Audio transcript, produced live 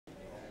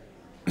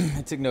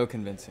it took no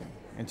convincing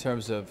in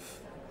terms of.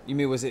 You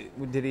mean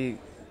did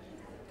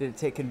it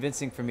take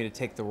convincing for me to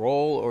take the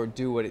role or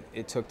do what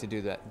it took to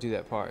do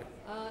that part?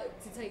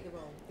 To take the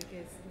role,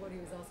 because what he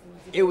was asking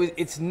you to It do was was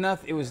it's not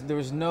it was there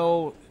was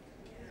no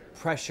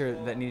pressure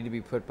that needed to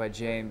be put by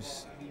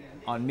James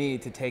on me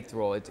to take the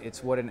role. It's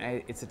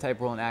the type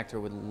of role an actor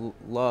would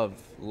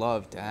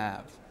love to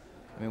have.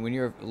 I mean, when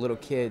you're a little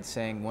kid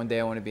saying one day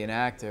I want to be an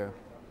actor,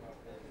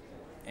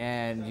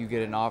 and you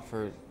get an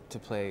offer to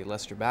play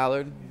Lester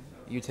Ballard,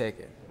 you take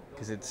it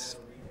because it's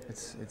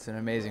an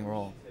amazing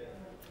role.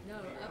 no,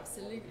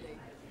 absolutely.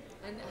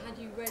 And had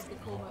you read the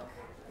Cormac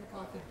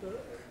McCarthy book?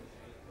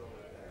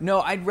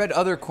 No, I'd read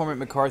other Cormac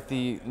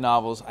McCarthy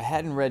novels. I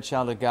hadn't read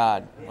Child of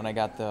God when I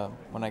got the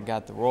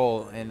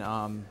role,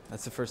 and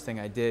that's the first thing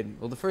I did.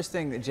 Well, the first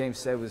thing that James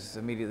said was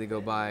immediately go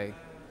buy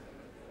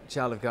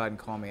Child of God and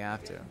call me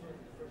after.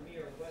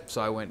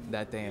 So I went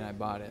that day and I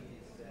bought it.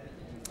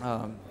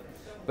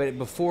 But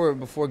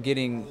before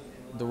getting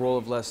the role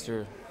of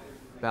Lester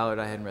Ballard,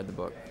 I hadn't read the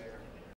book.